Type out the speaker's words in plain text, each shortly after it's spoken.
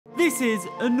This is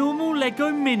a normal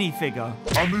Lego minifigure.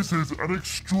 And this is an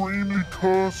extremely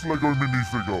cursed Lego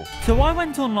minifigure. So I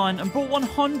went online and bought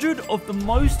 100 of the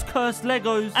most cursed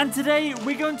Legos, and today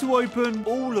we're going to open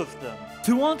all of them.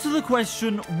 To answer the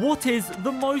question, what is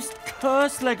the most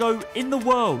cursed Lego in the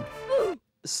world?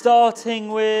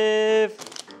 Starting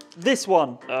with this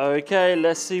one. Okay,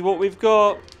 let's see what we've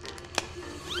got.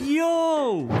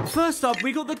 Yo! First up,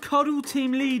 we got the Cuddle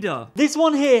Team Leader. This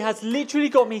one here has literally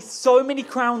got me so many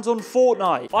crowns on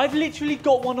Fortnite. I've literally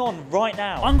got one on right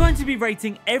now. I'm going to be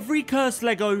rating every cursed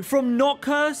Lego from not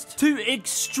cursed to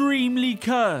extremely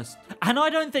cursed. And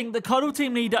I don't think the Cuddle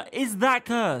Team Leader is that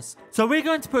cursed. So we're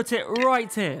going to put it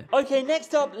right here. Okay,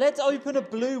 next up, let's open a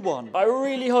blue one. I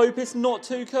really hope it's not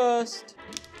too cursed.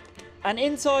 And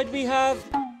inside we have...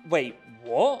 Wait,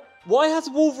 what? Why has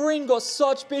Wolverine got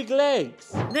such big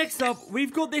legs? Next up,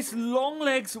 we've got this long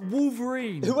legs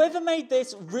Wolverine. Whoever made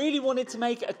this really wanted to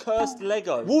make a cursed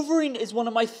Lego. Wolverine is one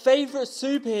of my favorite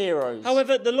superheroes.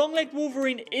 However, the long legged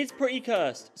Wolverine is pretty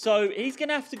cursed, so he's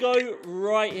gonna have to go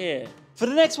right here. For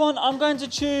the next one, I'm going to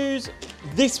choose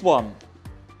this one.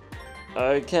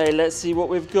 Okay, let's see what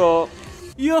we've got.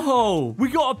 Yo, we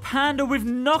got a panda with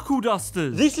knuckle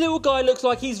dusters. This little guy looks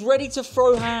like he's ready to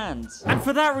throw hands. And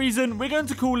for that reason, we're going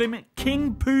to call him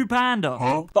King Poo Panda.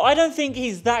 Huh? But I don't think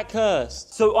he's that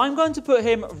cursed. So I'm going to put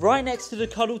him right next to the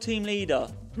Cuddle Team Leader.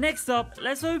 Next up,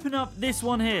 let's open up this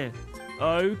one here.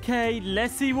 Okay,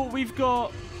 let's see what we've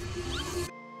got.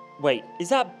 Wait, is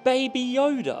that Baby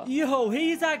Yoda? Yo, he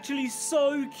is actually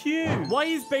so cute. Why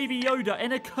is Baby Yoda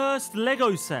in a cursed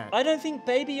Lego set? I don't think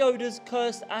Baby Yoda's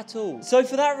cursed at all. So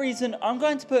for that reason, I'm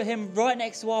going to put him right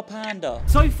next to our panda.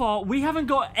 So far, we haven't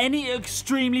got any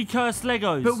extremely cursed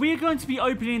Legos, but we're going to be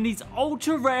opening these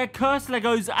ultra rare cursed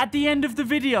Legos at the end of the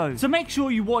video. So make sure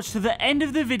you watch to the end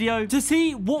of the video to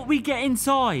see what we get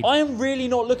inside. I am really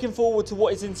not looking forward to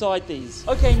what is inside these.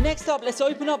 Okay, next up, let's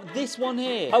open up this one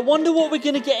here. I wonder what we're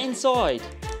going to get inside.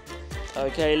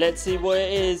 Okay, let's see what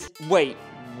it is. Wait,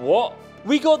 what?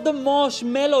 We got the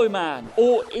Marshmallow Man.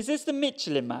 Or is this the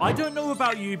Michelin Man? I don't know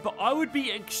about you, but I would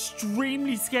be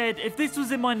extremely scared if this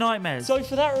was in my nightmares. So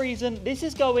for that reason, this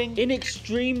is going in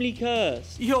extremely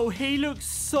cursed. Yo, he looks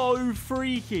so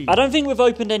freaky. I don't think we've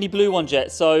opened any blue ones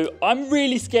yet, so I'm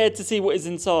really scared to see what is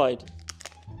inside.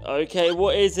 Okay,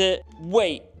 what is it?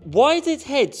 Wait. Why is its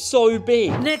head so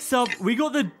big? Next up, we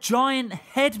got the Giant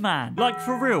Head Man. Like,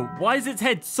 for real, why is its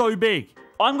head so big?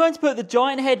 I'm going to put the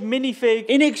Giant Head minifig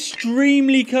in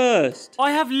extremely cursed.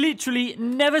 I have literally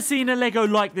never seen a Lego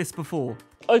like this before.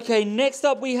 Okay, next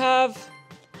up we have...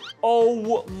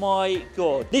 Oh my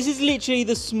god. This is literally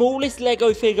the smallest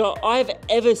Lego figure I've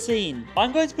ever seen.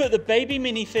 I'm going to put the baby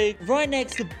minifig right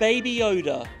next to Baby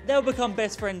Yoda. They'll become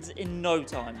best friends in no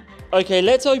time. Okay,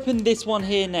 let's open this one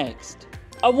here next.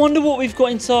 I wonder what we've got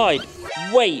inside.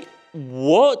 Wait,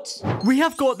 what? We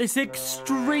have got this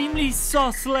extremely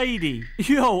sus lady.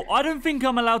 Yo, I don't think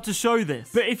I'm allowed to show this.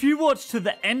 But if you watch to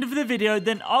the end of the video,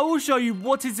 then I will show you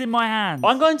what is in my hand.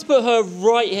 I'm going to put her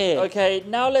right here. Okay,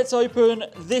 now let's open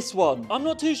this one. I'm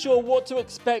not too sure what to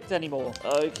expect anymore.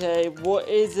 Okay, what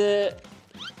is it?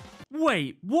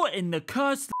 Wait, what in the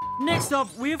cursed... Next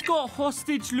up, we've got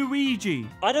Hostage Luigi.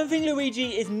 I don't think Luigi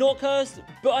is not cursed,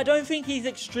 but I don't think he's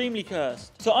extremely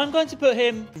cursed. So I'm going to put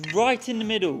him right in the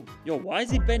middle. Yo, why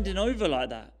is he bending over like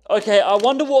that? Okay, I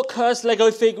wonder what cursed Lego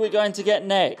fig we're going to get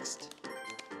next.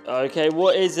 Okay,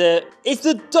 what is it? It's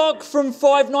the duck from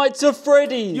Five Nights at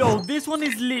Freddy's. Yo, this one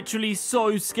is literally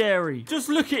so scary. Just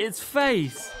look at its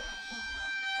face.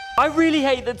 I really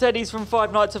hate the teddies from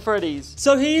Five Nights at Freddy's.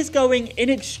 So he is going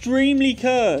in extremely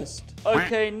cursed.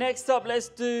 Okay, next up, let's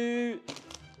do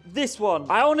this one.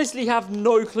 I honestly have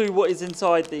no clue what is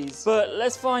inside these, but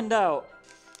let's find out.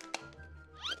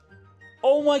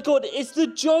 Oh my god, it's the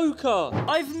Joker.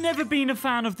 I've never been a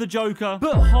fan of the Joker,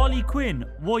 but Harley Quinn,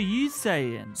 what are you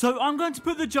saying? So I'm going to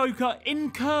put the Joker in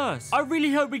curse. I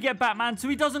really hope we get Batman so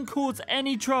he doesn't cause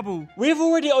any trouble. We've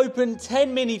already opened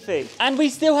 10 minifigs, and we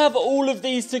still have all of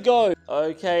these to go.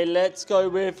 Okay, let's go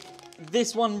with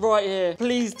this one right here.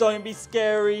 Please don't be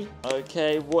scary.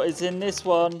 Okay, what is in this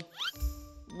one?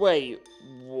 Wait,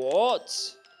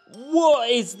 what? What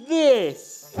is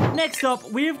this? Next up,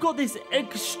 we have got this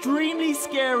extremely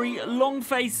scary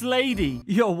long-faced lady.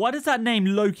 Yo, why does that name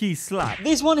low-key slap?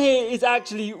 This one here is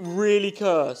actually really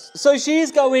cursed. So she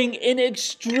is going in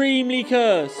extremely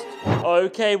cursed.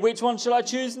 Okay, which one shall I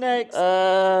choose next?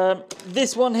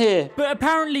 This one here. But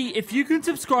apparently, if you can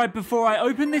subscribe before I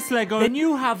open this Lego, then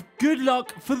you have good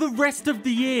luck for the rest of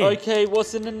the year. Okay,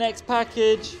 what's in the next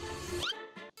package?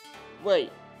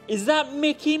 Wait. Is that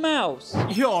Mickey Mouse?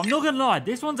 Yo, I'm not gonna lie,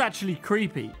 this one's actually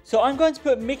creepy. So I'm going to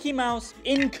put Mickey Mouse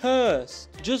in cursed.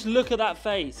 Just look at that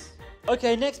face.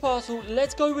 Okay, next parcel,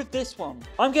 let's go with this one.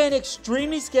 I'm getting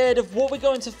extremely scared of what we're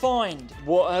going to find.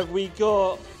 What have we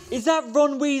got? Is that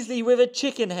Ron Weasley with a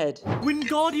chicken head?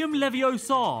 Wingardium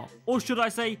Leviosa. Or should I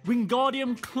say,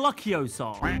 Wingardium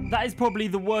Cluckiosa. That is probably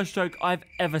the worst joke I've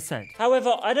ever said.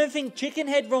 However, I don't think chicken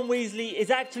head Ron Weasley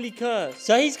is actually cursed.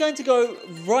 So he's going to go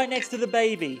right next to the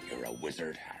baby. You're a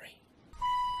wizard, Harry.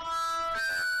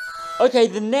 Okay,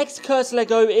 the next cursed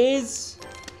Lego is...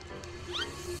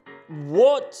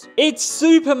 What? It's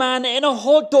Superman in a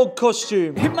hot dog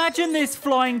costume. Imagine this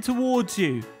flying towards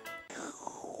you.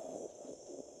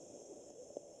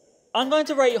 I'm going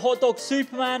to rate Hot Dog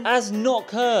Superman as not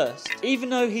cursed, even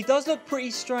though he does look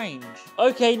pretty strange.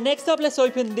 Okay, next up, let's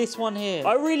open this one here.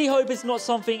 I really hope it's not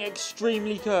something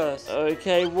extremely cursed.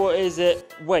 Okay, what is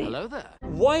it? Wait. Hello there.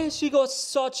 Why has she got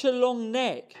such a long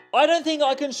neck? I don't think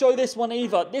I can show this one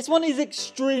either. This one is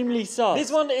extremely sus.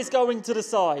 This one is going to the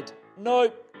side.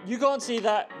 Nope. You can't see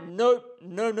that. Nope.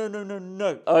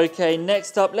 No. Okay,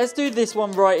 next up, let's do this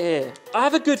one right here. I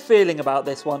have a good feeling about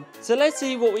this one. So let's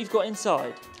see what we've got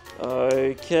inside.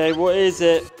 Okay, what is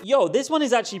it? Yo, this one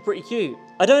is actually pretty cute.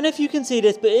 I don't know if you can see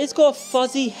this, but it's got a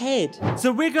fuzzy head.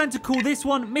 So we're going to call this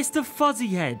one Mr. Fuzzy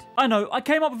Head. I know, I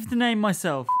came up with the name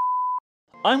myself.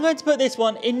 I'm going to put this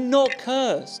one in not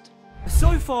cursed.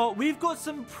 So far, we've got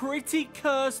some pretty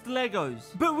cursed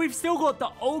Legos, but we've still got the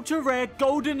ultra rare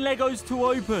golden Legos to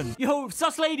open. Yo,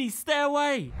 sus ladies, stay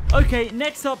away. Okay,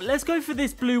 next up, let's go for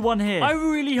this blue one here. I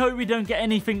really hope we don't get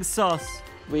anything sus.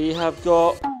 We have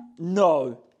got...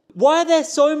 No. Why are there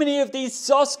so many of these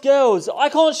sus girls? I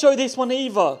can't show this one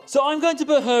either. So I'm going to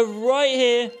put her right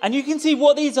here. And you can see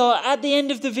what these are at the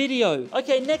end of the video.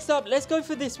 Okay, next up, let's go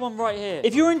for this one right here.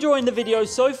 If you're enjoying the video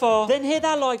so far, then hit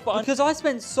that like button because I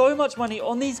spent so much money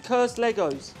on these cursed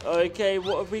Legos. Okay,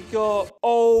 what have we got?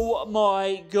 Oh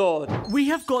my god. We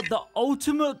have got the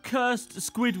ultimate cursed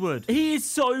Squidward. He is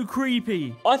so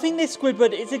creepy. I think this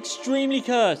Squidward is extremely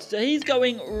cursed. So he's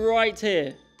going right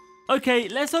here. Okay,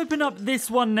 let's open up this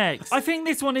one next. I think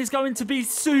this one is going to be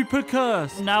super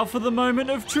cursed. Now for the moment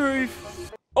of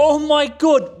truth. Oh my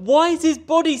god, why is his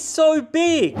body so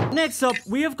big? Next up,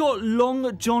 we have got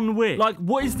Long John Wick. Like,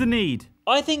 what is the need?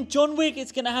 I think John Wick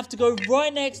is going to have to go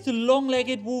right next to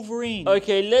long-legged Wolverine.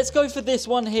 Okay, let's go for this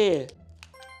one here.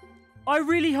 I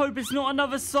really hope it's not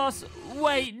another sus...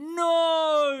 Wait,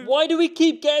 no! Why do we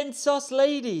keep getting sus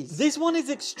ladies? This one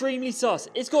is extremely sus.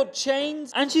 It's got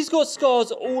chains and she's got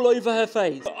scars all over her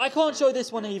face. I can't show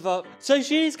this one either. So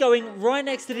she is going right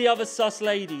next to the other sus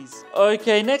ladies.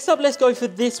 Okay, next up, let's go for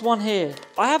this one here.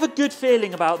 I have a good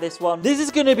feeling about this one. This is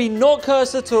going to be not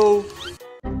cursed at all.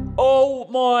 Oh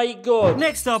my god.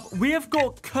 Next up, we have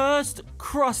got cursed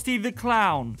Krusty the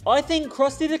Clown. I think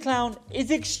Krusty the Clown is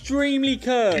extremely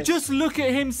cursed. Just look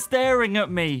at him staring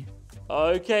at me.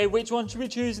 Okay, which one should we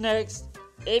choose next?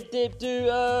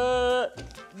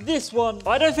 This one.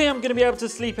 I don't think I'm going to be able to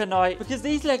sleep at night because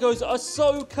these Legos are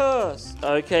so cursed.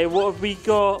 Okay, what have we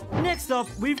got? Next up,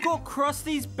 we've got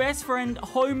Krusty's best friend,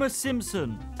 Homer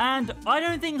Simpson. And I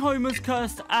don't think Homer's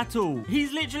cursed at all.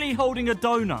 He's literally holding a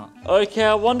donut. Okay,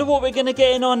 I wonder what we're going to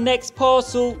get in our next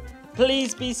parcel.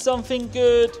 Please be something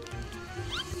good.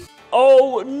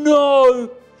 Oh,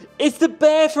 no. It's the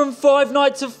bear from Five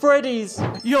Nights at Freddy's.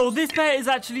 Yo, this bear is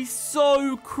actually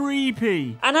so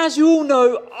creepy. And as you all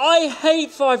know, I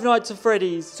hate Five Nights at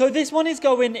Freddy's. So this one is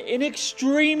going in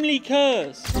extremely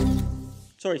cursed.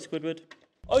 Sorry, Squidward.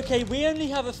 Okay, we only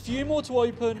have a few more to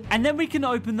open. And then we can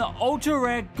open the ultra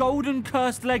rare golden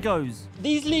cursed Legos.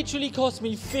 These literally cost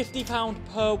me £50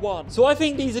 per one. So I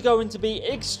think these are going to be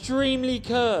extremely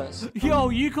cursed. Yo,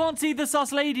 you can't see the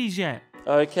sus ladies yet.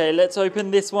 Okay, let's open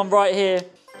this one right here.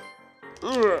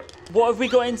 What have we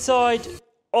got inside?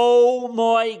 Oh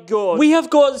my god. We have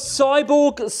got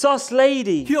Cyborg Sus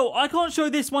Lady. Yo, I can't show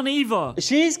this one either.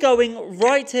 She's going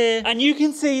right here, and you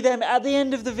can see them at the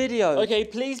end of the video. Okay,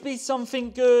 please be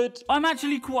something good. I'm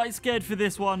actually quite scared for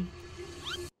this one.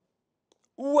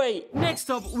 Wait. Next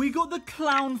up, we got the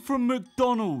clown from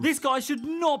McDonald's. This guy should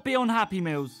not be on Happy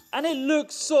Meals. And it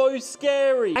looks so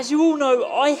scary. As you all know,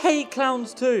 I hate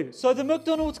clowns too. So the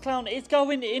McDonald's clown is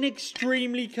going in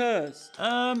extremely cursed.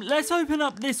 Let's open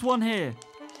up this one here.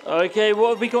 Okay, what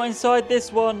have we got inside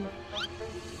this one?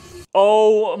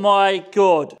 Oh my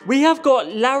god. We have got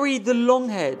Larry the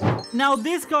Longhead. Now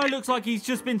this guy looks like he's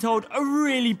just been told a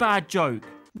really bad joke.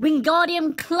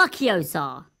 Wingardium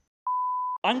Cluckiosa.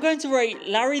 I'm going to rate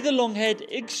Larry the Longhead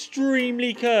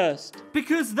extremely cursed.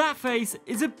 Because that face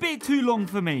is a bit too long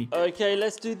for me. Okay,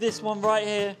 let's do this one right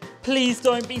here. Please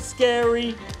don't be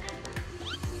scary.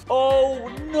 Oh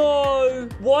no!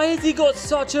 Why has he got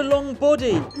such a long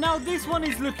body? Now this one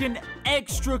is looking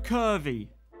extra curvy.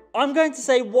 I'm going to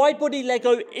say wide body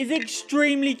Lego is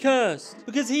extremely cursed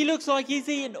because he looks like he's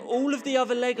eaten all of the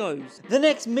other Legos. The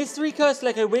next mystery cursed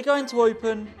Lego we're going to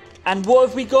open. And what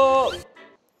have we got?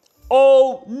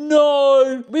 Oh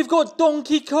no! We've got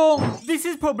Donkey Kong! This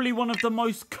is probably one of the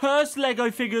most cursed Lego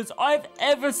figures I've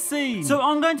ever seen. So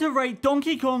I'm going to rate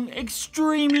Donkey Kong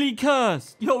extremely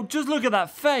cursed. Yo, just look at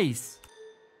that face.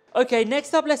 Okay,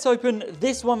 next up, let's open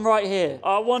this one right here.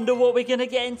 I wonder what we're gonna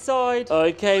get inside.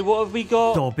 Okay, what have we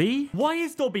got? Dobby? Why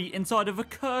is Dobby inside of a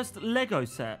cursed Lego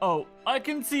set? Oh, I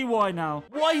can see why now.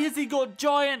 Why has he got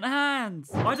giant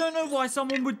hands? I don't know why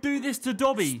someone would do this to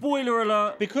Dobby. Spoiler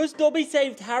alert. Because Dobby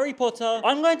saved Harry Potter,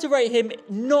 I'm going to rate him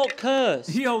not cursed.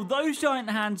 Yo, those giant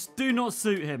hands do not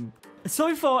suit him.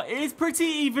 So far, it is pretty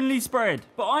evenly spread,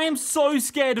 but I am so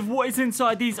scared of what is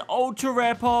inside these ultra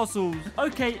rare parcels.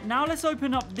 Okay, now let's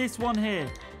open up this one here.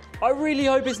 I really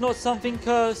hope it's not something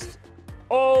cursed.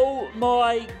 Oh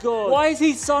my god. Why is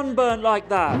he sunburnt like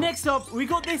that? Next up, we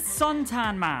got this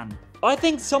suntan man. I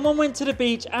think someone went to the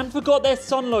beach and forgot their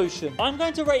sun lotion. I'm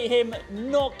going to rate him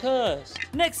not cursed.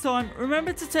 Next time,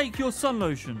 remember to take your sun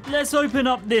lotion. Let's open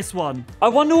up this one. I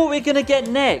wonder what we're going to get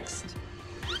next.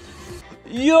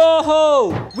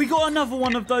 Yo! We got another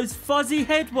one of those fuzzy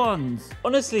head ones.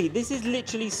 Honestly, this is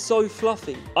literally so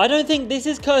fluffy. I don't think this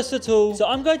is cursed at all, so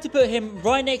I'm going to put him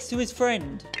right next to his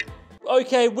friend.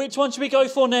 Okay, which one should we go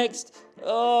for next?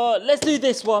 Let's do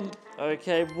this one.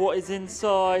 Okay, what is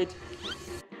inside?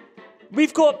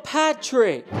 We've got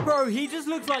Patrick. Bro, he just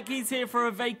looks like he's here for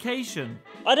a vacation.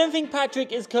 I don't think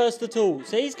Patrick is cursed at all,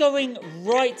 so he's going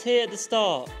right here at the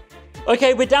start.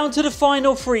 Okay, we're down to the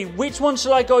final three. Which one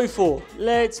shall I go for?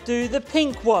 Let's do the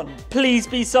pink one. Please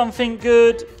be something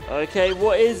good. Okay,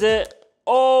 what is it?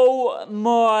 Oh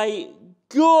my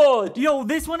god. Yo,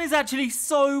 this one is actually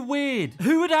so weird.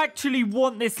 Who would actually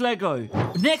want this Lego?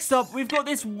 Next up, we've got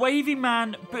this wavy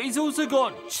man, but he's also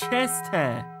got chest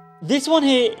hair. This one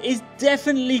here is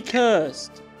definitely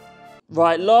cursed.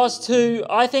 Right, last two.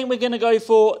 I think we're going to go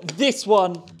for this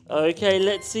one. Okay,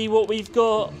 let's see what we've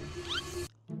got.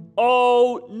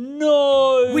 Oh,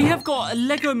 no! We have got a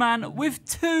Lego man with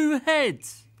two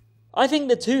heads. I think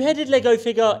the two-headed Lego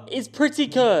figure is pretty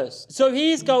cursed. So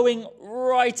he is going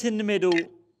right in the middle.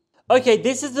 Okay,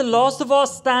 this is the last of our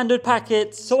standard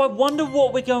packets. So I wonder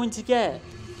what we're going to get.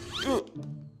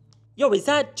 Yo, is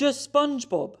that just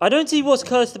SpongeBob? I don't see what's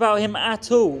cursed about him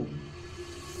at all.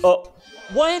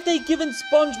 Why have they given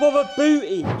SpongeBob a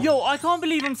booty? Yo, I can't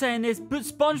believe I'm saying this, but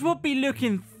SpongeBob be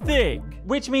looking thick.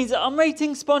 Which means that I'm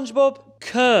rating SpongeBob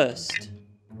cursed.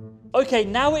 Okay,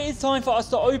 now it is time for us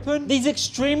to open these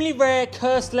extremely rare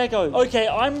cursed Legos. Okay,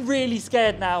 I'm really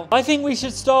scared now. I think we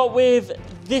should start with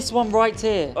this one right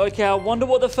here. Okay, I wonder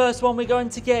what the first one we're going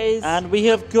to get is. And we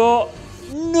have got...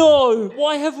 No!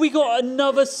 Why have we got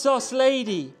another sus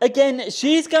lady? Again,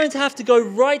 she's going to have to go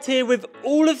right here with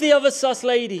all of the other sus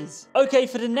ladies. Okay,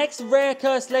 for the next rare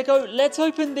cursed Lego, let's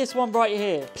open this one right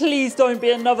here. Please don't be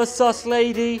another sus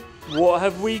lady. What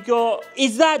have we got?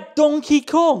 Is that Donkey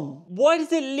Kong? Why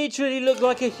does it literally look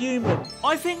like a human?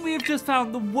 I think we have just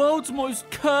found the world's most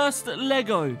cursed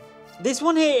Lego. This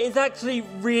one here is actually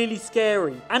really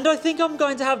scary. And I think I'm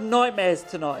going to have nightmares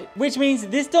tonight. Which means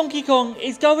this Donkey Kong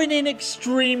is going in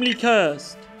extremely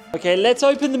cursed. Okay, let's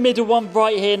open the middle one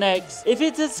right here next. If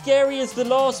it's as scary as the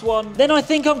last one, then I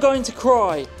think I'm going to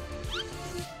cry.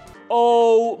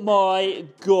 Oh my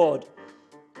god.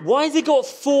 Why has it got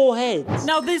 4 heads?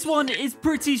 Now this one is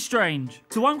pretty strange.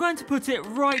 So I'm going to put it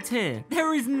right here.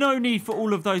 There is no need for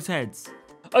all of those heads.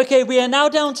 Okay, we are now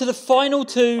down to the final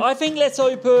 2. I think let's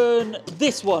open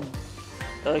this one.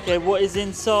 Okay, what is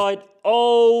inside?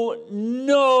 Oh,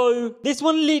 no. This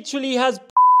one literally has...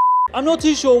 I'm not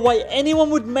too sure why anyone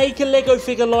would make a Lego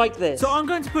figure like this. So I'm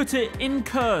going to put it in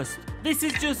cursed. This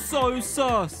is just so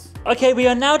sus. Okay, we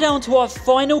are now down to our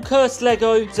final cursed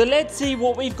Lego. So let's see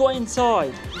what we've got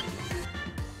inside.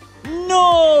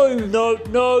 No! No,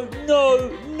 no,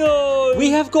 no, no. We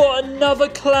have got another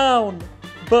clown.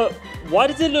 But... why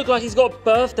does it look like he's got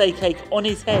birthday cake on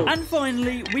his head? And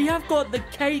finally, we have got the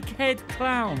cake head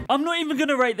clown. I'm not even going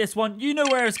to rate this one. You know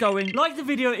where it's going. Like the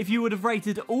video if you would have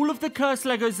rated all of the cursed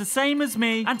Legos the same as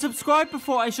me. And subscribe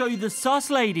before I show you the sus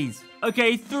ladies.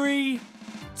 Okay, 3,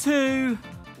 2,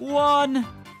 1...